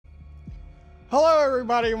Hello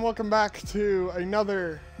everybody and welcome back to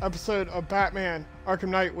another episode of Batman Arkham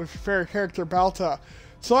Knight with your favorite character Balta.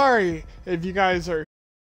 Sorry if you guys are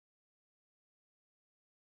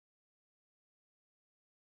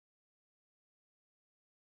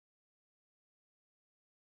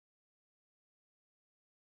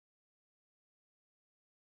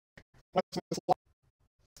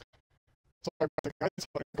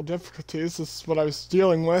difficulties. This is what I was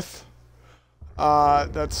dealing with.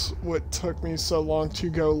 That's what took me so long to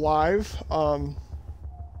go live. I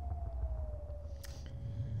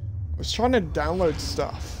was trying to download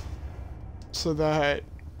stuff so that I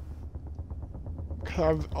could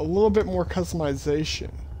have a little bit more customization.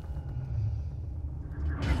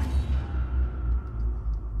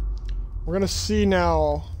 We're gonna see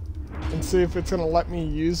now and see if it's gonna let me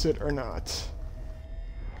use it or not.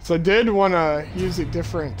 So I did want to use a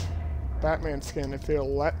different Batman skin if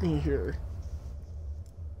it'll let me here.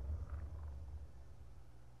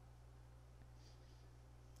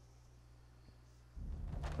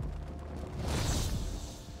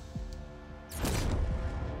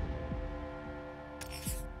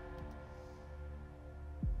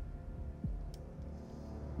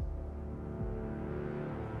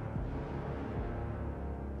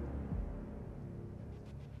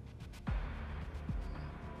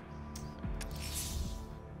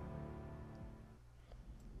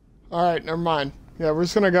 Alright, never mind. Yeah, we're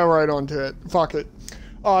just gonna go right on to it. Fuck it.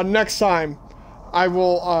 Next time, I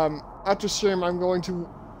will, after stream, I'm going to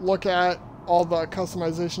look at all the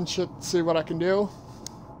customization shit, see what I can do.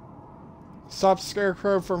 Stop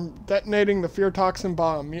Scarecrow from detonating the fear toxin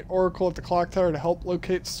bomb. Meet Oracle at the clock tower to help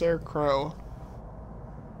locate Scarecrow.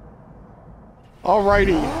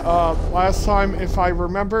 Alrighty, last time, if I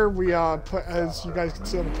remember, we, put, as you guys can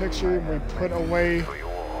see on the picture, we put away,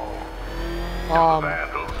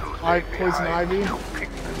 Poison Ivy.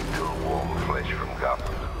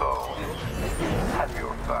 Have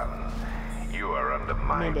your fun. You are under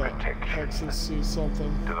my protection. See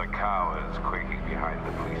something. To the cowards quaking behind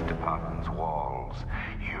the police department's walls,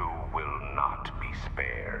 you will not be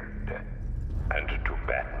spared. And to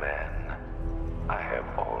Batman, I have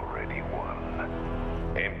already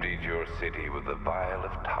won. Emptied your city with a vial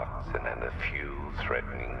of toxin and a few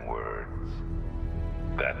threatening words.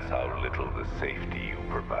 That's how little the safety you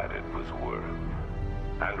provided was worth.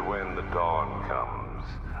 And when the dawn comes,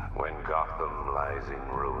 when Gotham lies in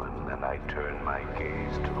ruin, and I turn my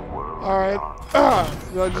gaze to the world beyond,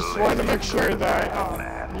 I just wanted to make sure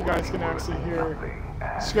that you guys can actually hear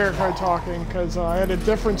Scarecrow talking, because I had a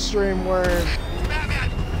different stream where...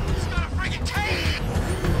 Batman! It's not a freaking tank!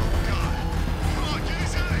 God! Come on, get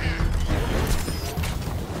us out of here!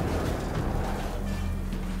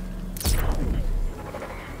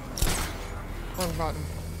 Wrong button.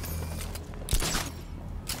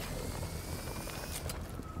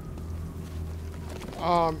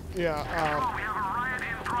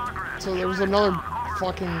 So there was another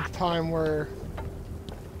fucking time where...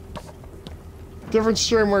 different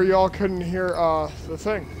stream where y'all couldn't hear, the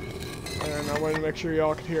thing. And I wanted to make sure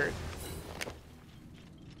y'all could hear it.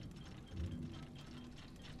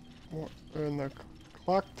 We're in the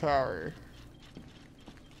clock tower.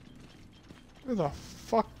 Who the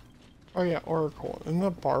fuck? Oh yeah, Oracle. Isn't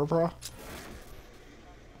that Barbara?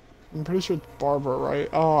 I'm pretty sure it's Barbara, right?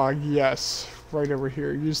 Oh, yes. Right over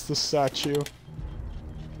here. Use the statue.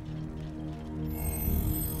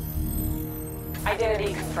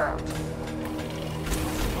 Identity confirmed.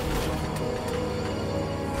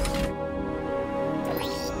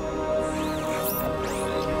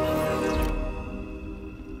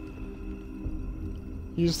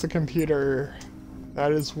 Use the computer.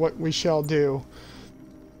 That is what we shall do.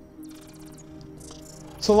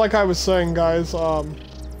 So like I was saying, guys,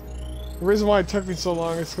 the reason why it took me so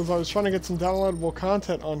long is because I was trying to get some downloadable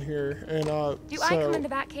content on here, and Do I come in the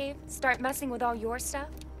Batcave, start messing with all your stuff?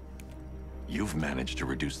 You've managed to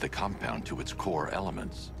reduce the compound to its core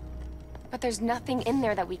elements. But there's nothing in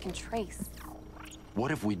there that we can trace.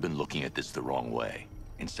 What if we'd been looking at this the wrong way?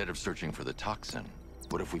 Instead of searching for the toxin,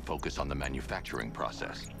 what if we focus on the manufacturing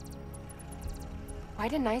process? Why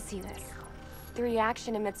didn't I see this? The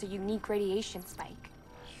reaction emits a unique radiation spike.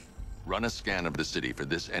 Run a scan of the city for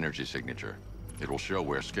this energy signature. It will show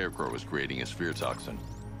where Scarecrow is creating his fear toxin.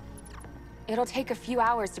 It'll take a few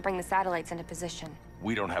hours to bring the satellites into position.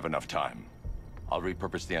 We don't have enough time. I'll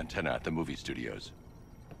repurpose the antenna at the movie studios.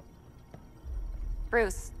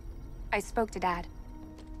 Bruce, I spoke to Dad.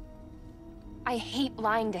 I hate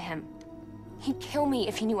lying to him. He'd kill me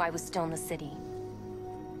if he knew I was still in the city.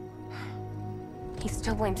 He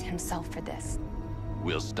still blames himself for this.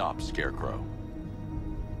 We'll stop Scarecrow.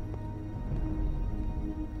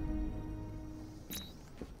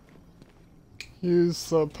 Use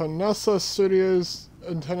the Panessa Studios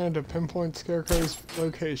antenna to pinpoint Scarecrow's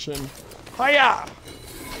location. Hiya!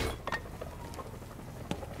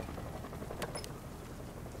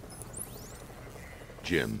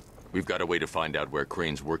 Jim, we've got a way to find out where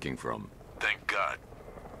Crane's working from. Thank God.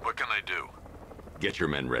 What can I do? Get your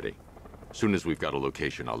men ready. Soon as we've got a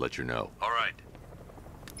location, I'll let you know. All right.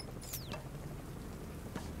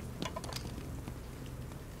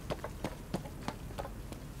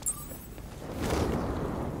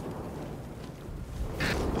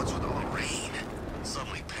 What's with all the rain?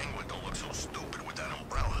 Suddenly Penguin don't look so stupid with that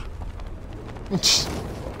umbrella.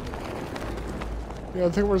 Yeah, I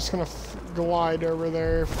think we're just gonna glide over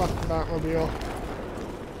there. Fuck the Batmobile.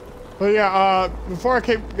 But yeah, before I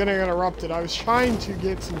kept getting interrupted, I was trying to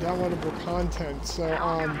get some downloadable content. So,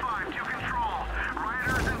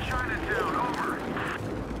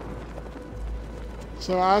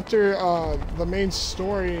 so after the main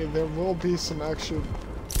story, there will be some extra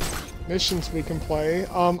missions we can play.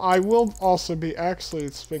 I will also be actually,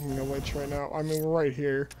 speaking of which, right now, I mean, we're right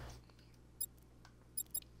here.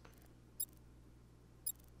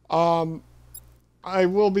 I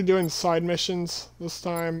will be doing side missions this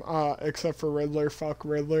time, except for Riddler. Fuck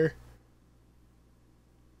Riddler.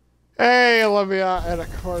 Hey, Olivia, and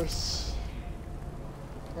of course,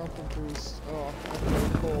 Grapple boost. Oh, okay,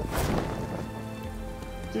 cool.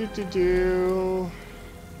 Do.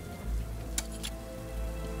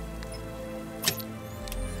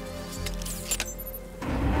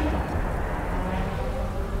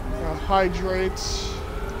 Hydrate.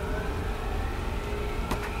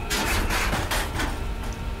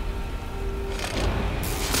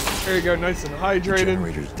 There you go, nice and hydrated. The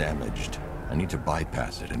generator's damaged. I need to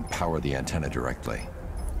bypass it and power the antenna directly.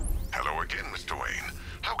 Hello again, Mr. Wayne.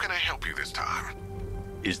 How can I help you this time?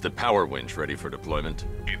 Is the power winch ready for deployment?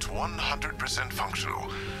 It's 100% functional,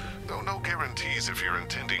 though no guarantees if you're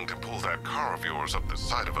intending to pull that car of yours up the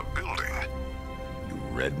side of a building. You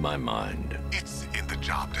read my mind. It's in the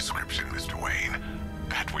job description, Mr. Wayne.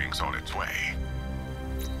 Batwing's on its way.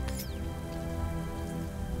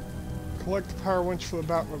 Collect the power winch for the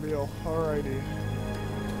Batmobile. Alrighty.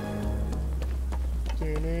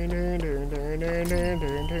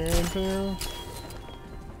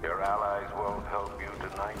 Your allies won't help you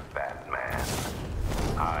tonight, Batman.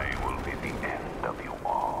 I will be the end of you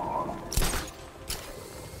all.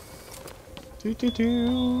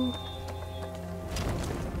 Do.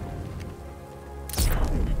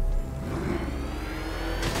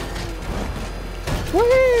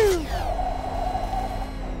 Woohoo!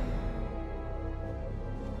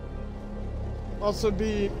 Also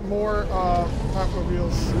be more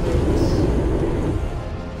Batmobiles.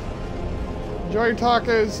 Enjoy your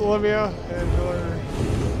tacos, Olivia, and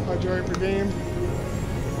enjoy your game.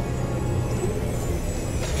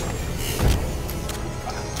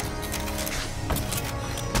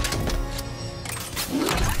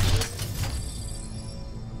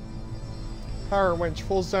 Power winch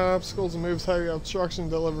pulls down obstacles and moves heavy obstruction,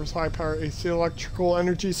 delivers high power AC electrical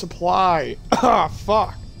energy supply. Ah,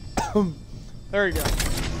 fuck. There you go.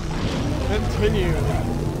 Continue. How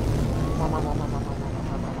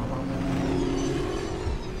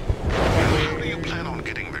do you plan on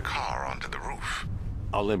getting the car onto the roof?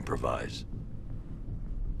 I'll improvise.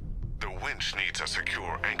 The winch needs a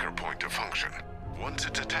secure anchor point to function. Once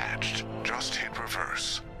it's attached, just hit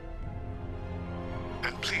reverse.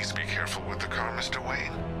 And please be careful with the car, Mr.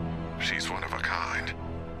 Wayne. She's one of a kind.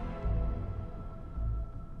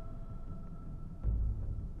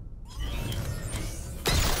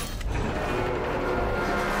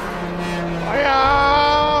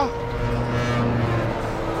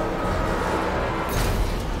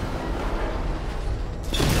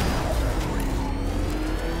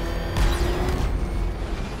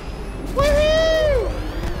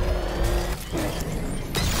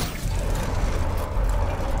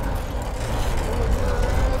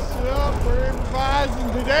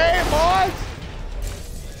 Today, boys!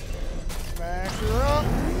 Back her up.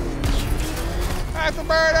 That's a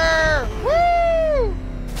murder! Woo!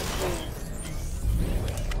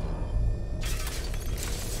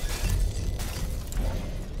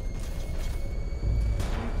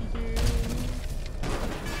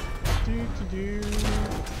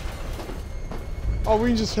 Oh, we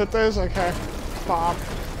can just hit those? Okay. Bop.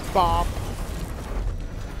 Bop.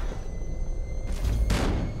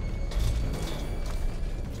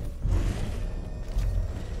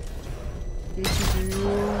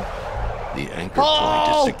 The anchor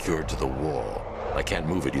point is secured to the wall. I can't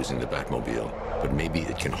move it using the Batmobile, but maybe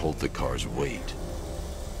it can hold the car's weight.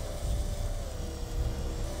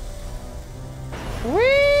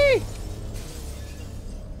 Whee!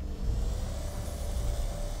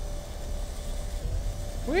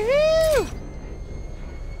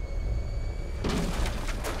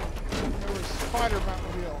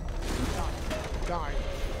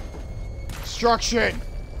 destruction.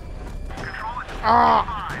 Control is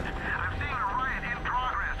Ah! I'm seeing a riot in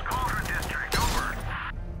progress. Cauldron District, over.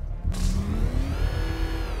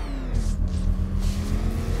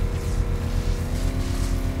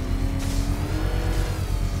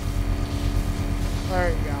 There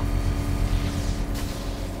you go.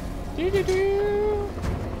 Doo-doo-doo.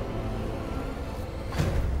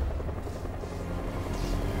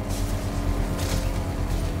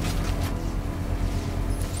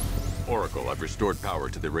 Oracle, I've restored power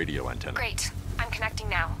to the radio antenna. Great. I'm connecting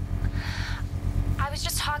now. I was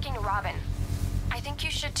just talking to Robin. I think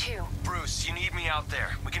you should too. Bruce, you need me out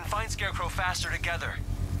there. We can find Scarecrow faster together.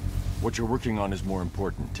 What you're working on is more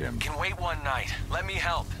important, Tim. Can wait one night. Let me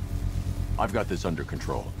help. I've got this under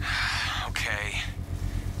control. Okay.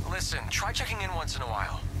 Listen, try checking in once in a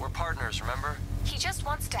while. We're partners, remember? He just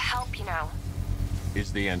wants to help, you know.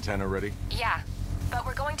 Is the antenna ready? Yeah, but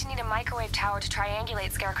we're going to need a microwave tower to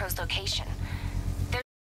triangulate Scarecrow's location.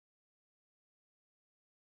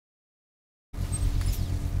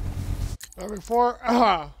 Number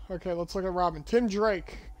 4. Okay, let's look at Robin. Tim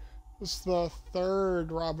Drake. This is the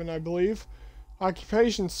 3rd Robin, I believe.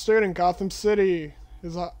 Occupation, student, Gotham City.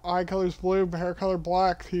 His eye color is blue, hair color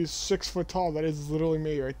black. He's 6 foot tall. That is literally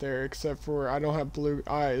me right there, except for I don't have blue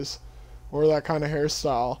eyes or that kind of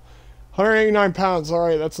hairstyle. 189 pounds. All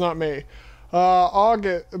right, that's not me.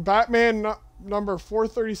 August. Batman number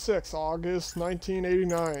 436. August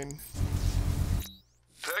 1989.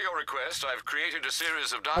 Per your request, I've created a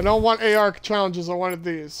series of I don't want AR challenges. I wanted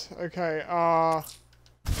these. Okay.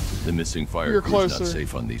 The missing fire You're crew's not closer.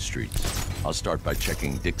 safe on these streets. I'll start by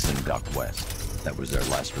checking Dixon Dock West. That was their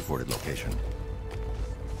last reported location.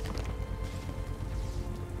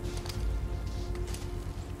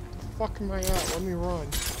 Fuck am I at? Let me run.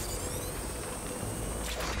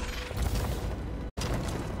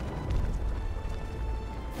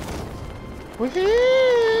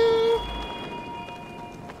 Woohoo!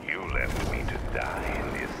 You left me to die in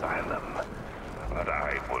the asylum, but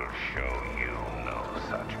I will show you no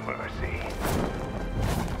such mercy.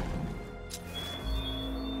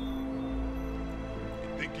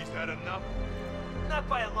 You think he's had enough? Not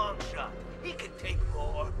by a long shot. He can take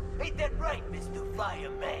more. Ain't that right, Mr.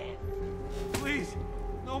 Fireman? Please,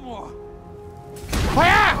 no more.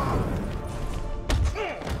 Fire!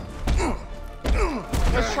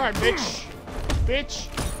 Let's try, bitch. Bitch.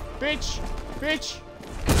 Bitch. Bitch.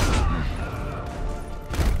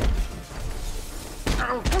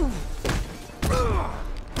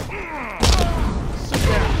 Sit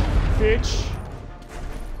down, bitch.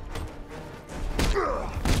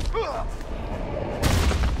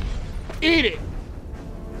 Eat it.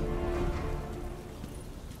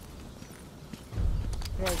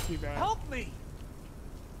 Right, teabag. Help me!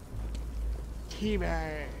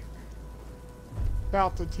 Teabag.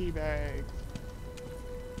 Balta teabag.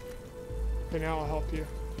 Okay, now I'll help you.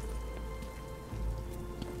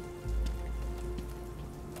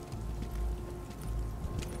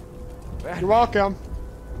 You're welcome.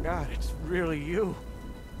 God, it's really you.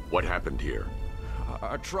 What happened here?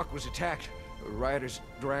 Our truck was attacked. Rioters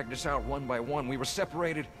dragged us out one by one. We were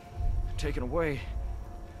separated, taken away.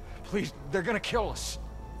 Please, they're gonna kill us.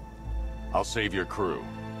 I'll save your crew.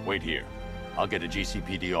 Wait here. I'll get a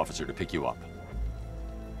GCPD officer to pick you up.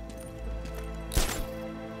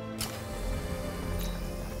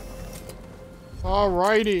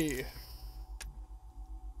 Alrighty.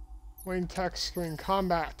 Wing text screen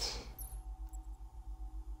combat.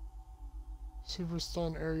 Super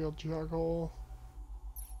stun aerial juggle.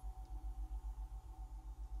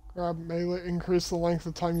 Grab melee, increase the length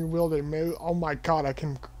of time you wield a melee. Oh my god, I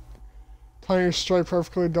can time your strike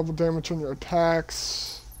perfectly, double damage on your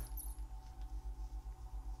attacks.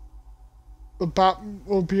 The bat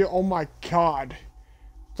will be, oh my god.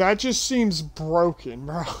 That just seems broken,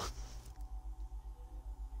 bro.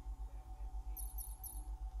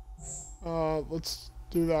 Let's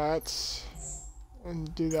do that.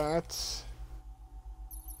 And do that.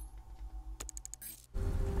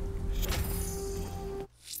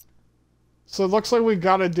 So it looks like we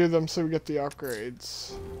gotta do them so we get the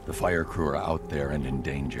upgrades. The fire crew are out there and in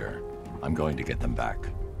danger. I'm going to get them back.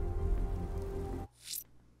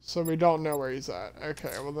 So we don't know where he's at.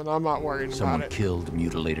 Okay, well then I'm not worried Someone about it. killed,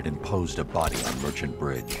 mutilated, and posed a body on Merchant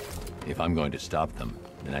Bridge. If I'm going to stop them,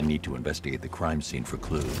 then I need to investigate the crime scene for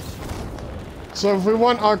clues. So if we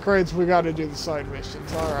want upgrades, we gotta do the side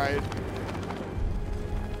missions. Alright.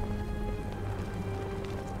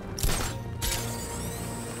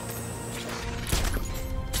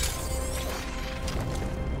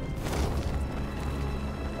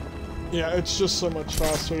 Yeah, it's just so much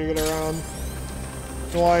faster to get around.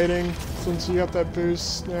 gliding, since you got that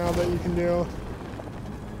boost now that you can do.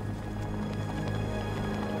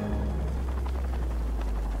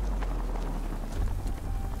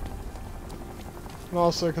 And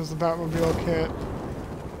also because the Batmobile can't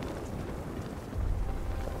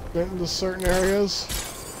get into certain areas.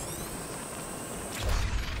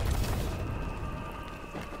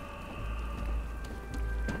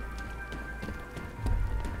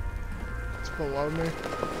 It's below me.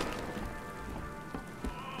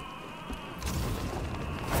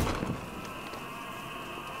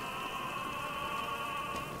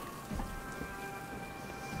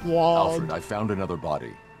 Alfred, I found another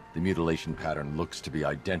body. The mutilation pattern looks to be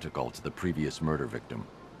identical to the previous murder victim.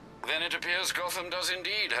 Then it appears Gotham does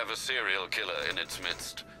indeed have a serial killer in its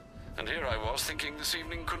midst. And here I was thinking this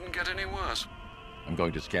evening couldn't get any worse. I'm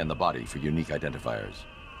going to scan the body for unique identifiers.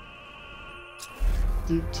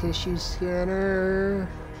 Deep tissue scanner.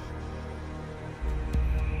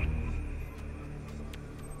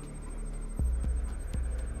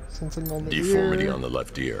 Something on the Deformity ear. on the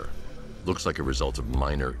left ear. Looks like a result of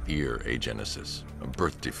minor ear agenesis, a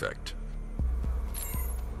birth defect.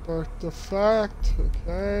 Birth defect,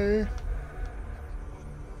 okay.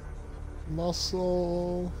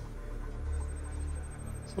 Muscle.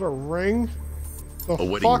 Is that a ring? The A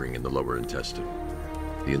wedding fuck? ring in the lower intestine.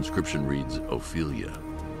 The inscription reads Ophelia.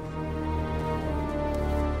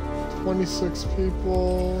 26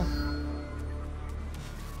 people.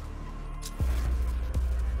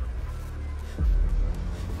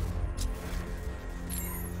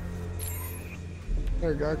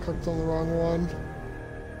 There you go, I clicked on the wrong one.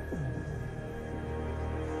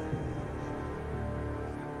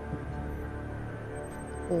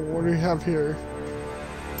 Oh, what do we have here?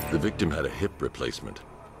 The victim had a hip replacement.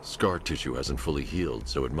 Scar tissue hasn't fully healed,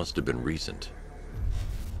 so it must have been recent.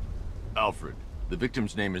 Alfred, the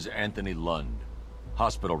victim's name is Anthony Lund.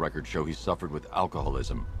 Hospital records show he suffered with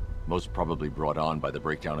alcoholism, most probably brought on by the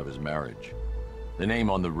breakdown of his marriage. The name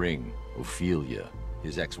on the ring, Ophelia,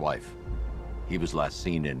 his ex-wife. He was last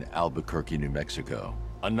seen in Albuquerque, New Mexico.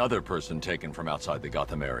 Another person taken from outside the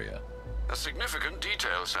Gotham area. A significant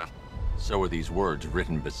detail, sir. So are these words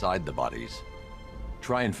written beside the bodies.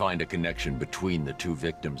 Try and find a connection between the two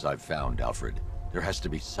victims I've found, Alfred. There has to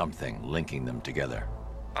be something linking them together.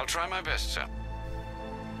 I'll try my best, sir.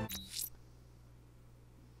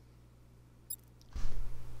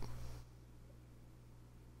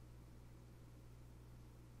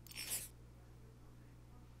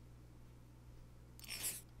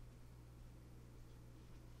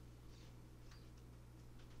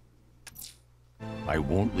 I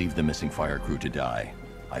won't leave the missing fire crew to die.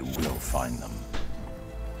 I will find them.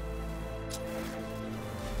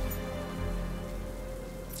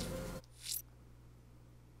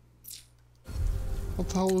 What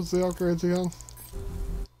the hell was the upgrades again?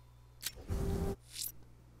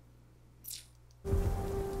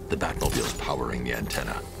 The Batmobile's powering the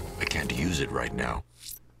antenna. I can't use it right now.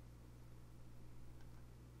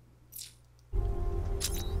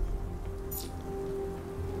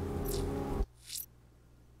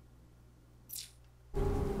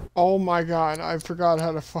 Oh my god, I forgot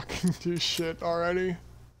how to fucking do shit already.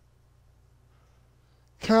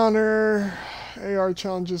 Counter, AR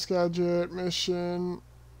challenges, gadget, mission,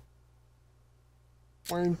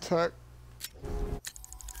 Wayne Tech.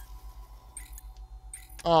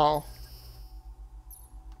 Oh.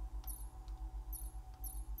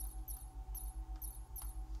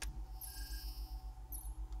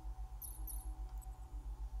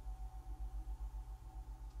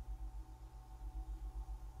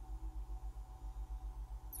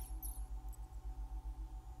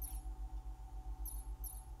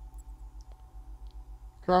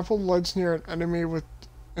 Grappled lights near an enemy with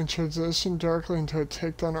and transition directly into a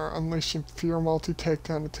takedown or unleashing fear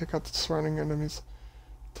multi-takedown to take out the surrounding enemies.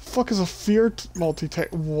 The fuck is a fear multi-take?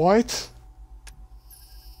 What?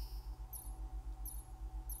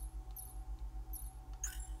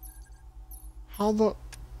 How the...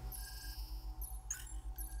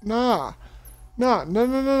 Nah. Nah,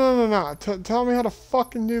 no. Tell me how to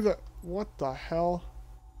fucking do that. What the hell?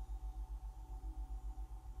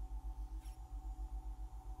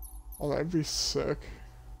 Oh, that'd be sick.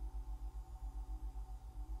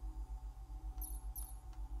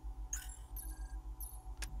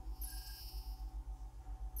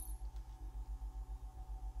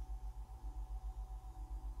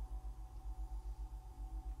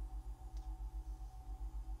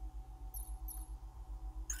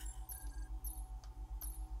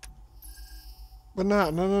 But nah,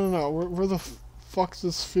 no. Where the fuck's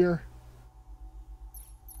this sphere?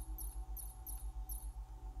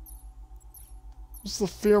 What's the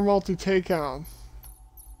fear multi takedown?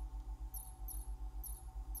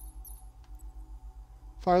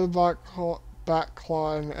 Fire the back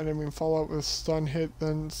claw and enemy and follow up with a stun hit,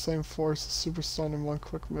 then same force, a super stun in one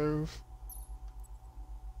quick move.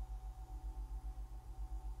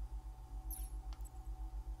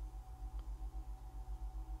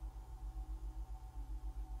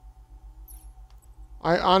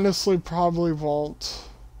 I honestly probably won't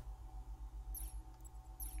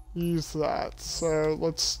use that, so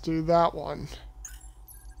let's do that one.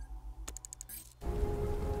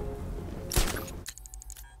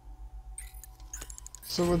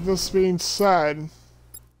 So with this being said,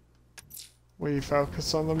 we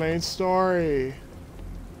focus on the main story.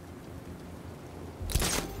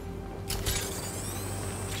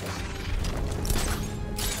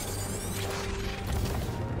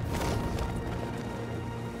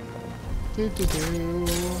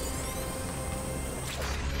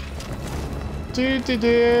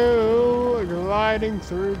 Gliding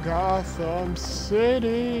through Gotham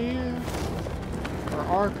City, or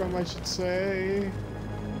Arkham, I should say.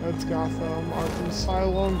 That's Gotham, Arkham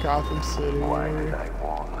Asylum, Gotham City. Why did I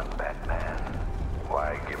warn them, Batman?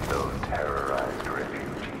 Why give those terrorized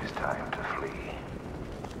refugees time to flee?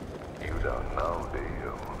 You don't know, do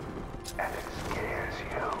you? And it scares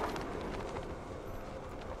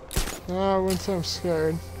you. I wouldn't say I'm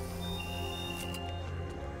scared.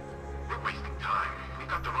 We're wasting time. We've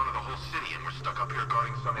got the run of the whole city and we're stuck up here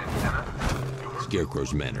guarding some antenna.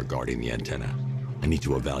 Scarecrow's men are guarding the antenna. I need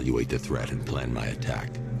to evaluate the threat and plan my attack.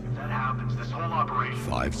 If that happens, this whole operation...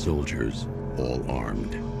 5 soldiers, all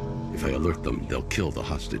armed. If I alert them, they'll kill the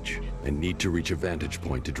hostage. I need to reach a vantage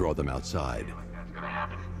point to draw them outside. That's gonna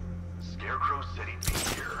happen. Scarecrow said he'd be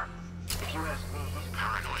here. If you ask me, he's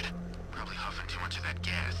paranoid. Probably huffing too much of that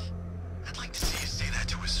gas. I'd like to see you say that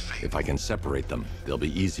to his face. If I can separate them, they'll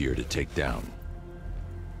be easier to take down.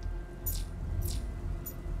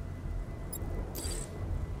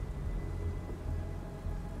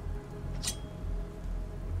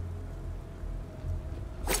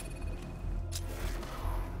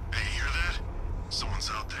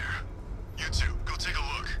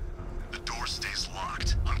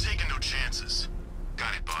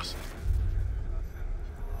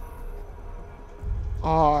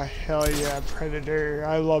 Oh, hell yeah, Predator.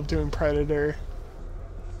 I love doing Predator.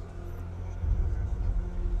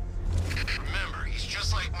 Remember, he's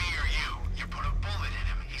just like me or you. You put a bullet in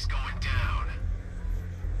him, he's going down.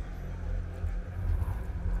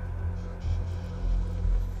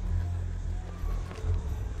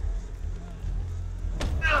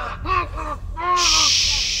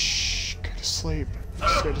 Shh. Go to sleep.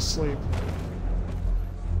 Just go to sleep.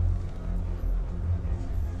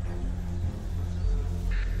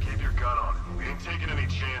 Taking any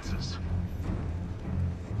chances.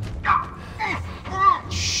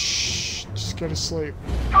 Shh, just go to sleep.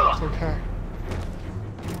 It's okay.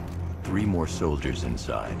 3 more soldiers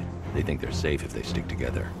inside. They think they're safe if they stick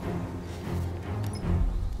together.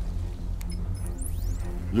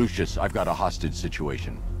 Lucius, I've got a hostage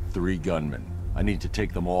situation. 3 gunmen. I need to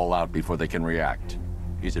take them all out before they can react.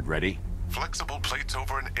 Is it ready? Flexible plates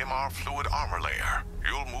over an MR fluid armor layer.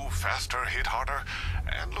 You'll move faster, hit harder,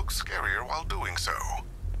 and look scarier while doing so.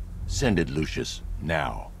 Send it, Lucius.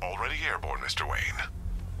 Now. Already airborne, Mr. Wayne.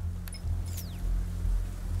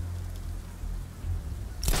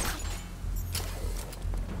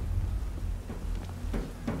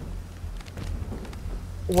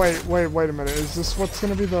 Wait a minute. Is this what's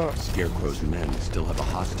gonna be the... Scarecrow's men still have a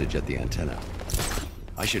hostage at the antenna.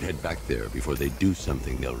 I should head back there before they do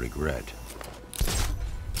something they'll regret.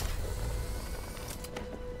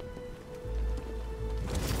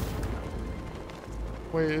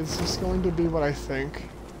 Wait, is this going to be what I think?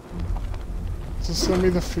 Is this going to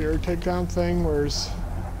be the fear takedown thing, where's...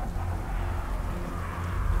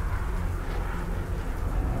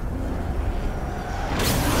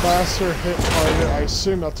 faster, hit harder? I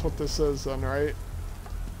assume that's what this is then, right?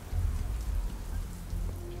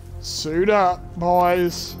 Suit up,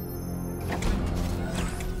 boys!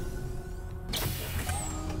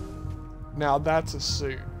 Now that's a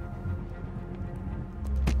suit.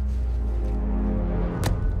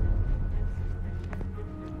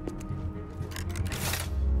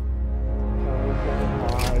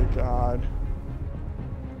 God.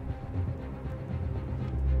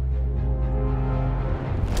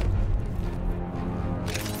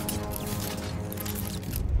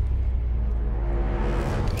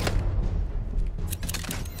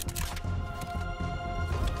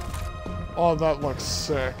 Oh, that looks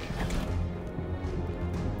sick.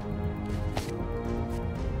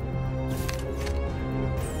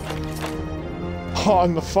 Oh,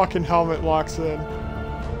 and the fucking helmet locks in.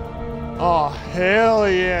 Oh, hell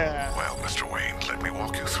yeah. Well, Mr. Wayne, let me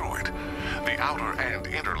walk you through it. The The outer and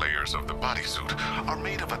inner layers of the bodysuit are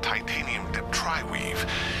made of a titanium-dipped tri-weave.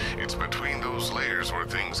 It's between those layers where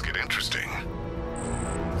things get interesting.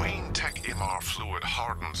 Wayne Tech MR fluid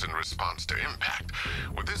hardens in response to impact.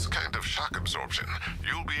 With this kind of shock absorption,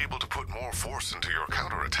 you'll be able to put more force into your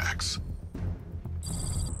counterattacks.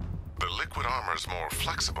 The liquid armor's more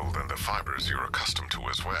flexible than the fibers you're accustomed to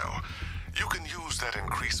as well. You can use that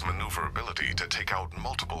increased maneuverability to take out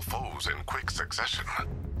multiple foes in quick succession.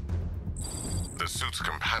 The suit's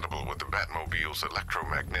compatible with the Batmobile's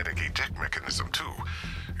electromagnetic eject mechanism too.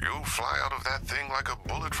 You'll fly out of that thing like a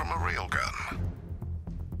bullet from a railgun.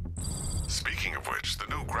 Speaking of which, the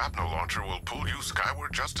new grapnel launcher will pull you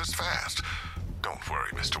skyward just as fast. Don't worry,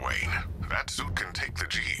 Mr. Wayne. That suit can take the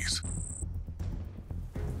G's.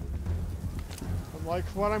 I like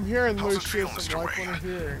what I'm hearing, How's it Lucius. feel, I Mr. like Wayne? what I'm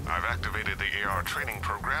hearing. I've activated the AR training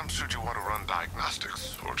program should you want to run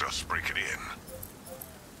diagnostics or just break it in.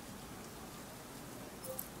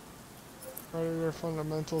 Predator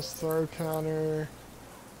fundamentals, throw counter,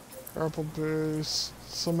 grapple boost,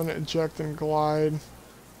 summon, eject, and glide.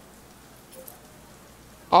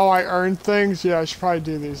 Oh, I earned things? Yeah, I should probably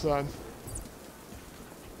do these then.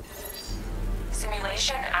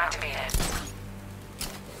 Simulation activated.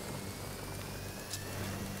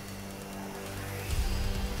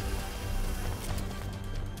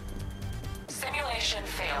 Simulation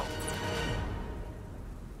failed.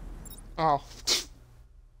 Oh.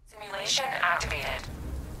 Simulation activated.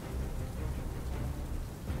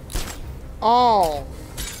 Oh.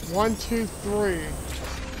 1, 2, 3.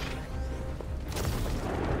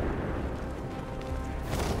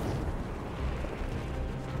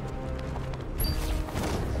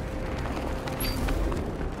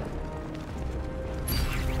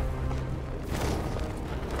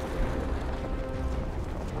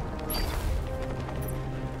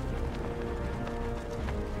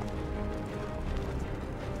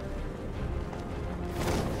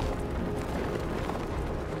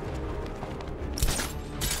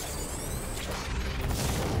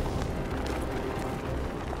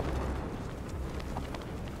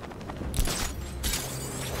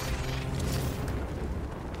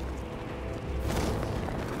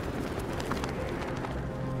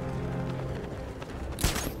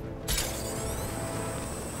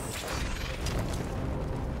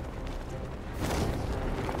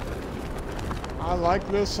 I like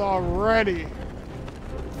this already.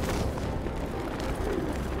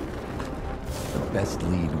 The best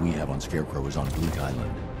lead we have on Scarecrow is on Bleak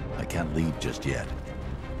Island. I can't leave just yet.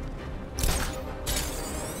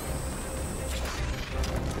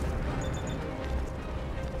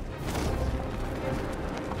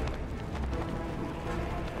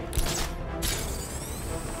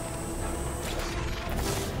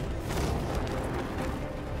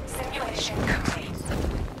 Simulation complete.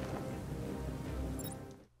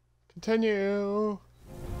 Continue.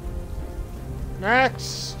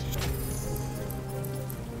 Next.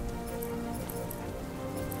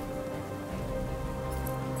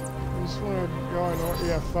 I just want to go in order.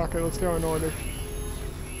 Yeah, fuck it. Let's go in order.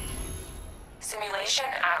 Simulation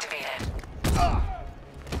activated.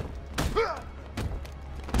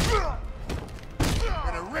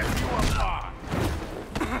 Gonna rip you apart.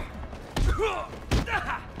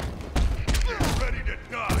 Get ready to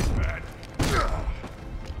die, man.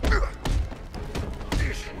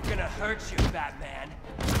 We're gonna hurt you, Batman.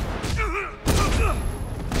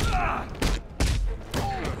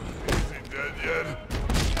 Isn't dead yet?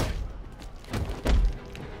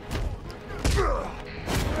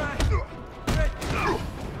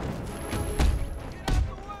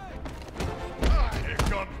 Here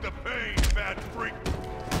comes the pain, bad freak.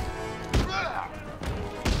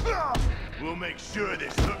 We'll make sure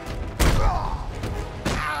this hook.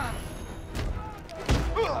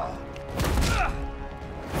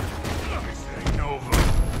 This ain't over.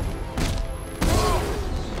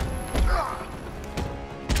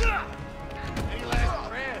 Any last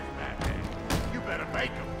prayers, Batman? You better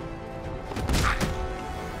make them.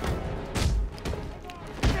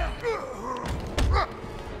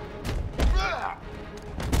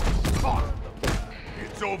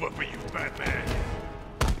 It's over for you, Batman.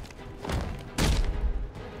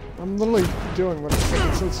 I'm literally doing what it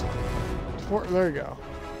says. There you go.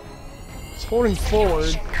 It's holding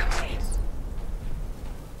forward.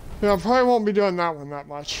 Yeah, I probably won't be doing that one that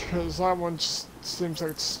much, because that one just seems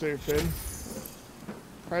like it's stupid.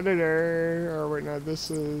 Predator, or wait, no,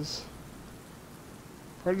 this is...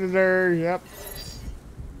 Predator, yep.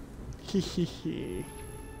 Hehehe.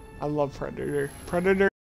 I love Predator. Predator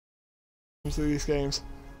of these games.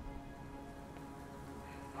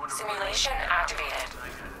 Simulation activated.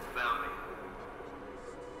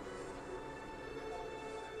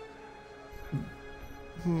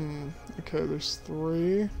 Okay, there's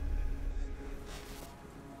 3. Is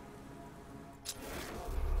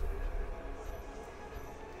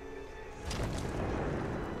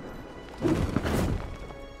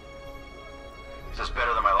this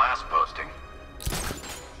better than my last posting?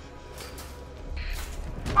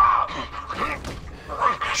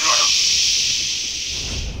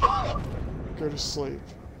 Go to sleep.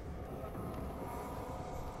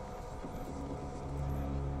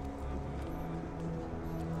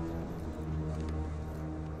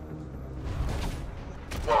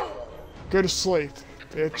 Go to sleep,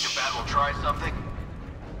 bitch. Think your bat will try something?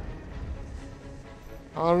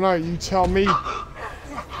 I don't know, you tell me.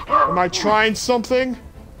 Am I trying something?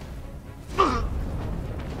 Go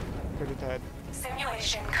to bed.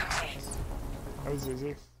 Simulation complete. That was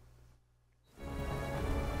easy.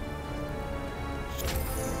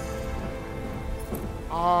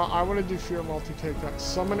 I want to do fear multi-takedown.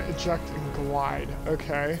 Summon, eject, and glide.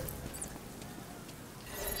 Okay.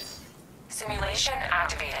 Simulation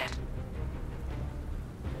activated.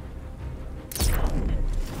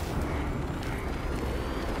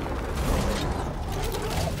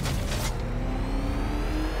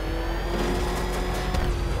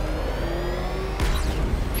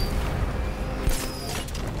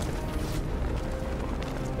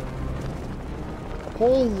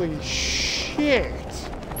 Holy shit!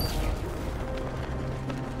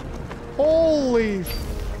 Holy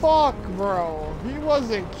fuck, bro! He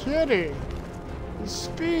wasn't kidding! The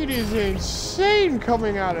speed is insane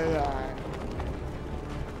coming out of that!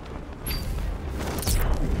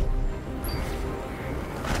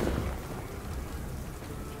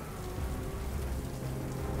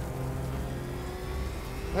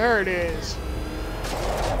 There it is!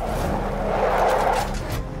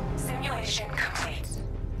 Simulation complete.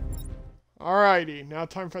 Alrighty, now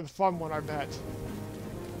time for the fun one, I bet.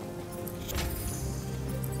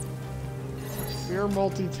 Fear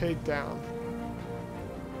multi-takedown.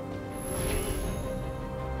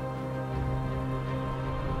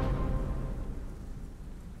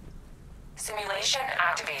 Simulation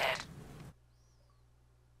activated.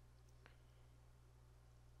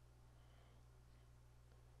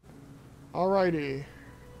 Alrighty.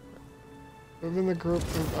 Within the group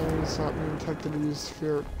of enemies not being detected to use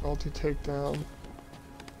fear multi-takedown.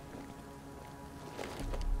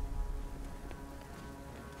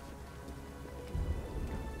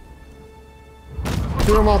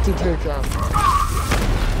 Fear multi-takedown.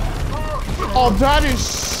 Oh, that is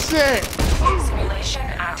sick! Simulation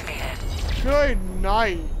activated. Good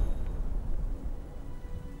night.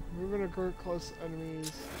 Moving a group close to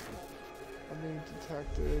enemies are being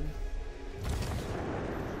detected.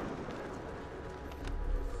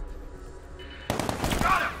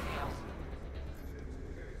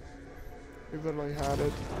 We literally had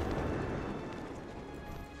it.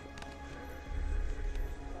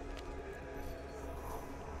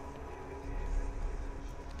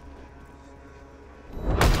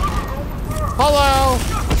 Hello!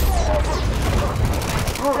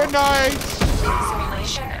 Good night!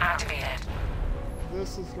 Simulation activated.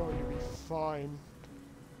 This is going to be fine.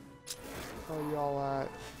 Where are y'all at?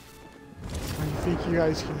 I think you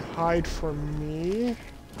guys can hide from me?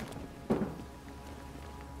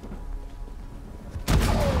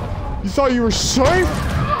 You thought you were safe?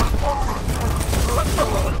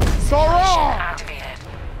 It's all wrong! Activated.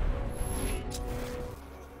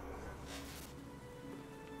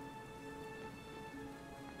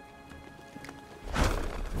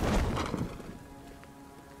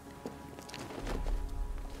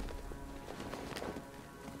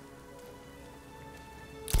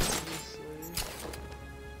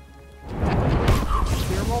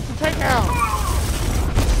 Fear multi-takedown!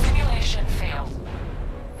 Simulation failed.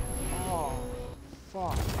 Oh,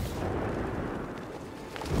 fuck.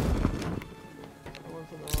 I went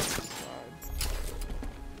for the wrong side.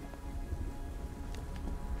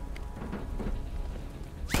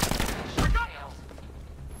 Failed.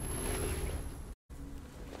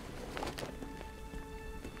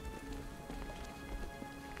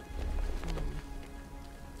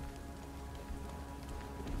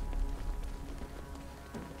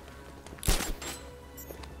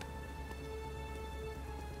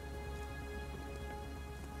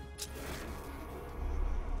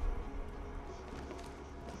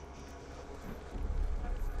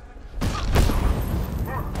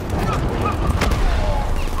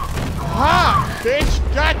 Bitch,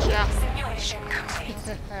 gotcha! Simulation complete.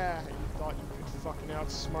 You thought you could fucking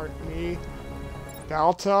outsmart me?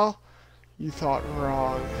 Balta? You thought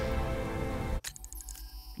wrong.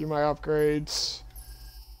 Give my upgrades.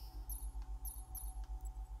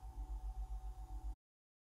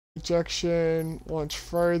 Ejection, launch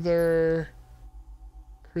further,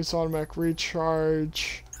 increase automatic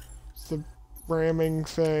recharge, it's the ramming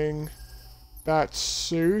thing, that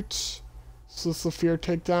suit, is this the fear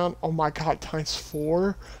takedown? Oh my god,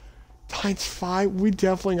 ×4? ×5? We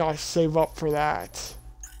definitely gotta save up for that.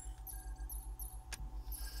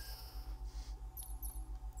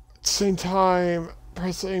 At the same time,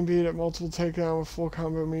 press A and B at multiple takedown with full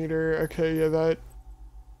combo meter. Okay, yeah, that.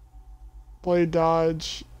 Blade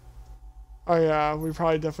dodge. Oh yeah, we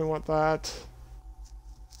probably definitely want that.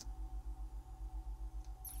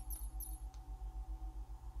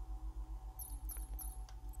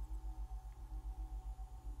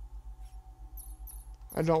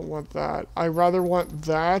 I don't want that. I rather want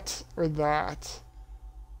that or that.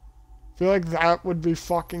 I feel like that would be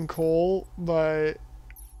fucking cool, but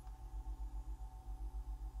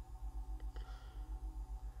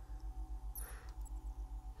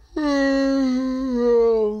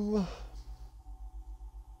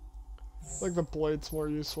like the blade's more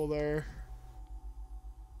useful there.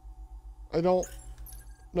 I don't.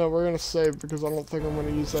 No, we're gonna save because I don't think I'm gonna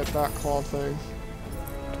use that back claw thing.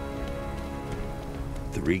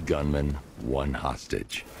 3 gunmen, 1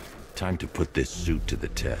 hostage. Time to put this suit to the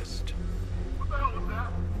test. What the hell was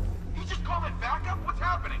that? He just called it backup? What's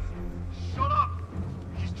happening? Shut up!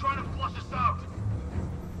 He's trying to flush us out.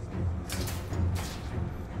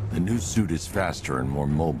 The new suit is faster and more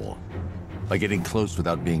mobile. By getting close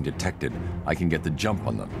without being detected, I can get the jump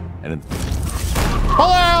on them, and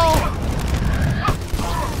Hello!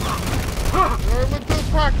 We went through the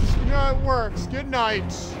practice, we know how it works. Good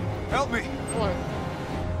night. Help me! What?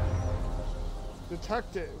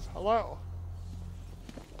 Detective, hello.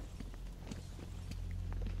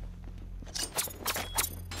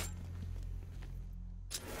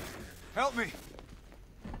 Help me!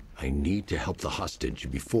 I need to help the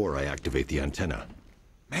hostage before I activate the antenna.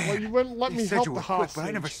 Man, well, you wouldn't let me said help you the were quick, hostage. but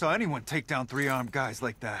I never saw anyone take down 3 armed guys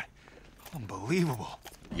like that. Unbelievable.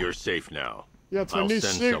 You're safe now. Yeah, it's my I'll new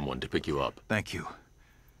send suit. someone to pick you up. Thank you.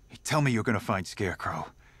 Hey, tell me you're gonna find Scarecrow.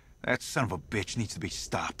 That son of a bitch needs to be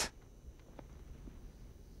stopped.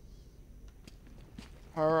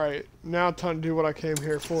 Alright, now time to do what I came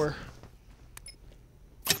here for.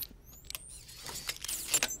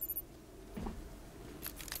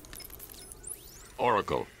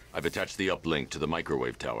 Oracle, I've attached the uplink to the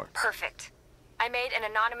microwave tower. Perfect. I made an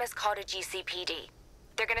anonymous call to GCPD.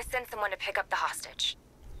 They're gonna send someone to pick up the hostage.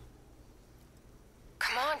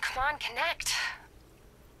 Come on, connect.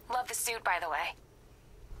 Love the suit, by the way.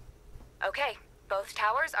 Okay, both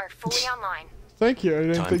towers are fully online. Thank you, I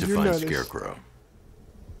didn't Time think to you find noticed. Scarecrow.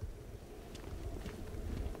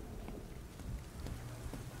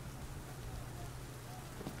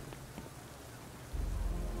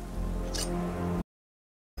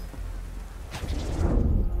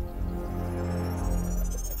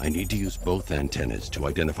 I need to use both antennas to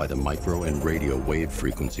identify the micro and radio wave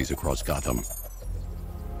frequencies across Gotham.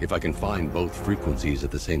 If I can find both frequencies at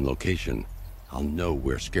the same location, I'll know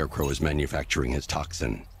where Scarecrow is manufacturing his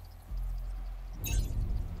toxin.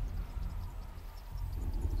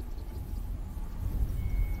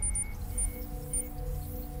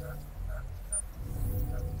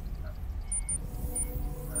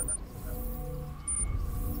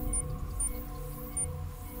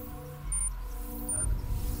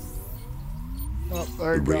 Oh,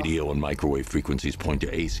 there The you go. radio and microwave frequencies point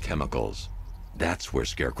to Ace Chemicals. That's where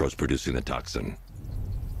Scarecrow's producing the toxin.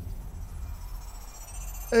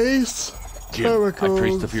 Ace Jim, Chemicals. I've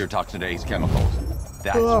traced the fear toxin to Ace Chemicals.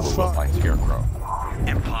 That's Oh, where we'll fuck. find Scarecrow.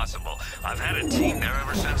 Impossible. I've had a team there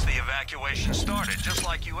ever since the evacuation started, just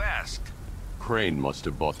like you asked. Crane must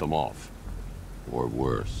have bought them off. Or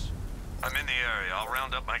worse. I'm in the area. I'll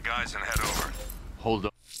round up my guys and head over. Hold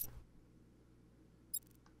up.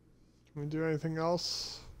 Can we do anything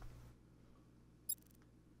else?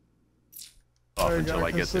 Off There you until go,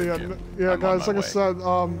 I get see, there, Jim. yeah, I'm guys, on like my I said,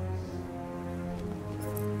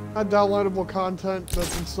 I downloadable content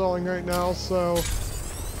that's installing right now, so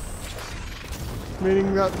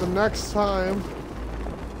meaning that the next time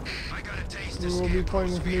we will be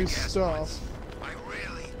playing with new stuff. I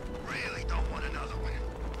really don't want another one.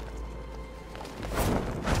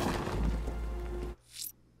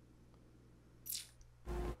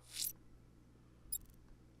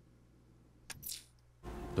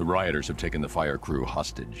 The rioters have taken the fire crew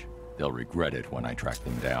hostage. They'll regret it when I track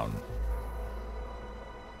them down.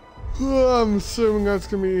 I'm assuming that's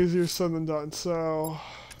gonna be easier said than done, so.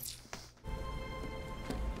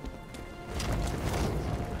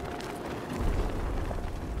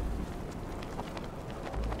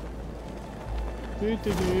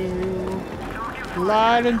 Do-do-do.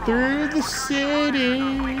 Gliding through the city.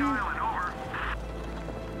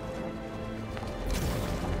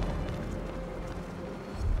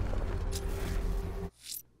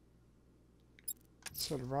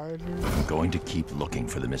 I'm going to keep looking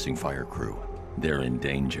for the missing fire crew. They're in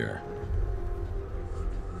danger.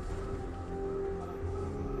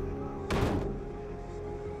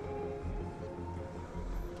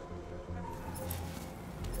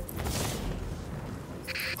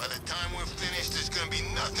 By the time we're finished, there's gonna be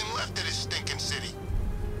nothing left of this stinking city.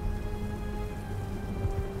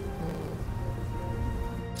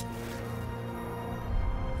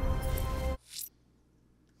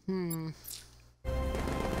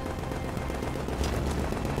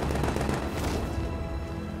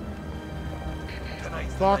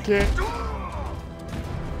 Fuck it.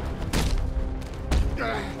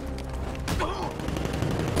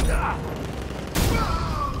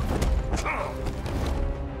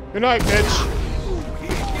 Good night, bitch.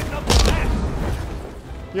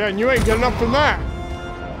 Yeah, and you ain't getting up from that.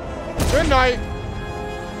 Good night.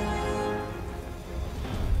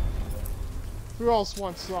 Who else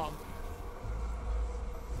wants some?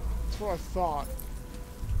 That's what I thought.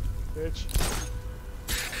 Bitch.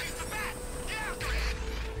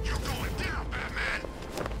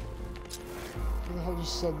 Who the hell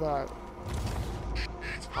just said that?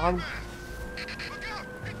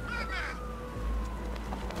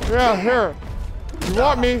 Yeah, here. You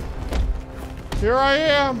want me? Here I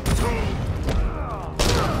am.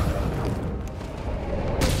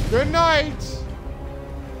 Good night. Just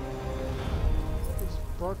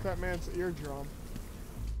broke that man's eardrum.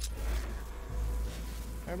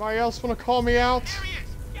 Anybody else want to call me out? There he is.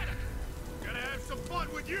 Get him. Gonna have some fun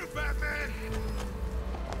with you, Batman.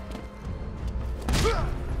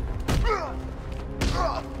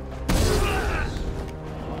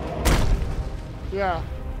 Yeah.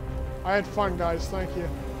 I had fun, guys. Thank you.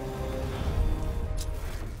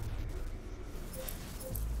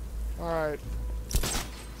 Alright.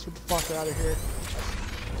 Let's get the fuck out of here.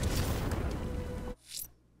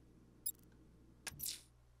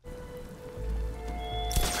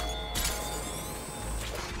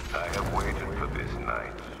 I have waited for this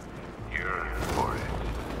night, yearned for it.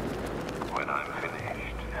 When I'm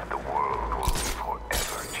finished, the world will be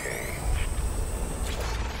forever changed.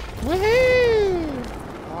 Woohoo!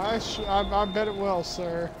 I bet it will,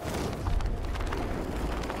 sir.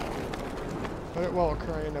 Bet it will,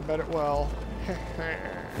 Crane. I bet it will.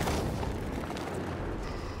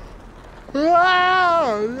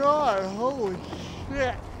 Oh, God, holy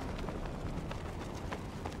shit.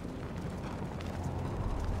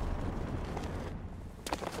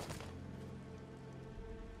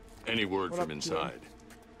 Any word from inside?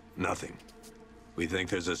 Nothing. We think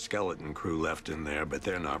there's a skeleton crew left in there, but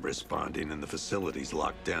they're not responding and the facility's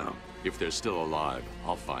locked down. If they're still alive,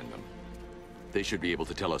 I'll find them. They should be able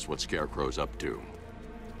to tell us what Scarecrow's up to.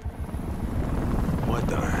 What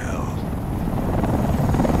the hell?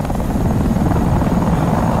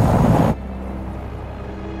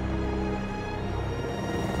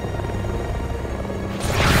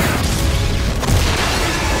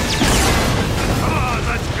 Come on,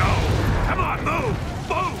 let's go. Come on, move,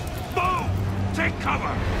 move, move. Take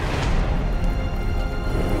cover.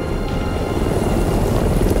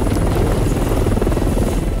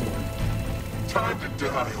 Time to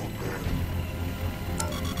die, old man.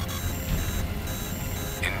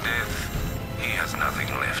 In death, he has nothing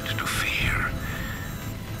left to fear.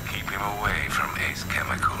 Keep him away from Ace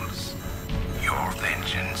Chemicals. Your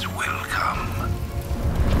vengeance will come.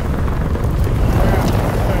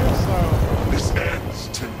 This ends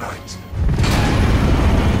tonight.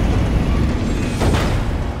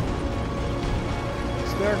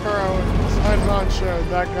 Scarecrow, as on showed,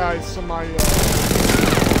 that guy's somebody else.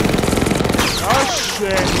 Oh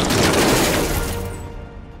shit!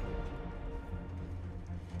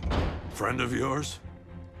 Friend of yours?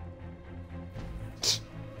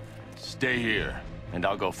 Stay here, and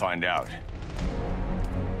I'll go find out.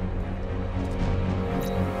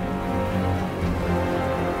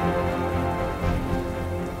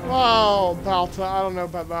 Wow, Balta, I don't know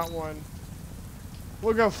about that one.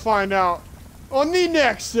 We'll go find out on the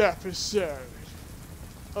next episode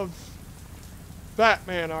of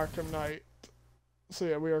Batman Arkham Knight. So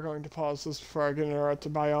yeah, we are going to pause this before I get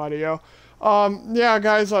interrupted by audio. Yeah,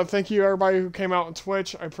 guys, thank you everybody who came out on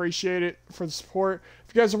Twitch. I appreciate it for the support.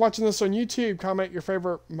 If you guys are watching this on YouTube, comment your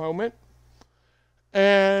favorite moment.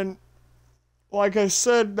 And like I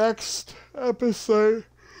said, next episode,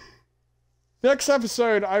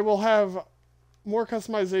 I will have more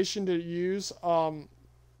customization to use.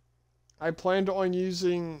 I planned on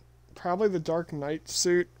using probably the Dark Knight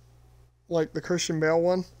suit like the Christian Bale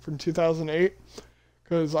one from 2008,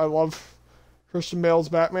 because I love Christian Bale's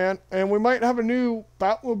Batman. And we might have a new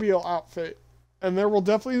Batmobile outfit. And there will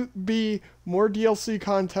definitely be more DLC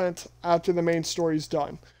content after the main story's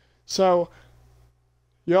done. So,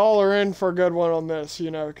 y'all are in for a good one on this, you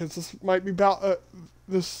know, because this might be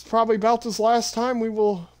this is probably Balta's last time we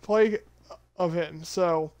will play of him.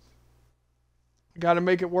 So, got to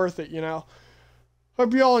make it worth it, you know.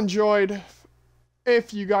 Hope you all enjoyed.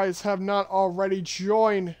 If you guys have not already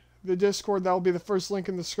joined the Discord, that will be the first link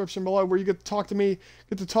in the description below, where you get to talk to me,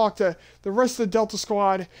 get to talk to the rest of the Delta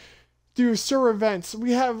Squad, do server events.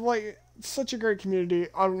 We have like such a great community.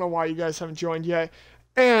 I don't know why you guys haven't joined yet.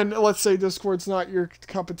 And let's say Discord's not your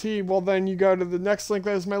cup of tea. Well, then you go to the next link.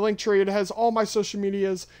 That is my link tree. It has all my social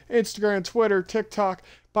medias, Instagram, Twitter, TikTok.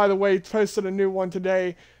 By the way, posted a new one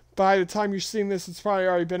today. By the time you're seeing this, it's probably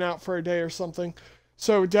already been out for a day or something.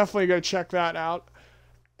 So definitely go check that out.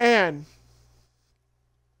 And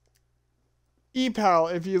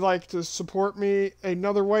ePal, if you'd like to support me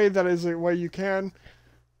another way, that is a way you can.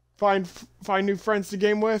 Find new friends to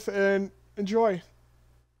game with and enjoy.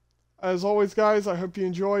 As always, guys, I hope you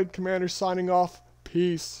enjoyed. Commander signing off.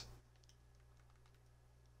 Peace.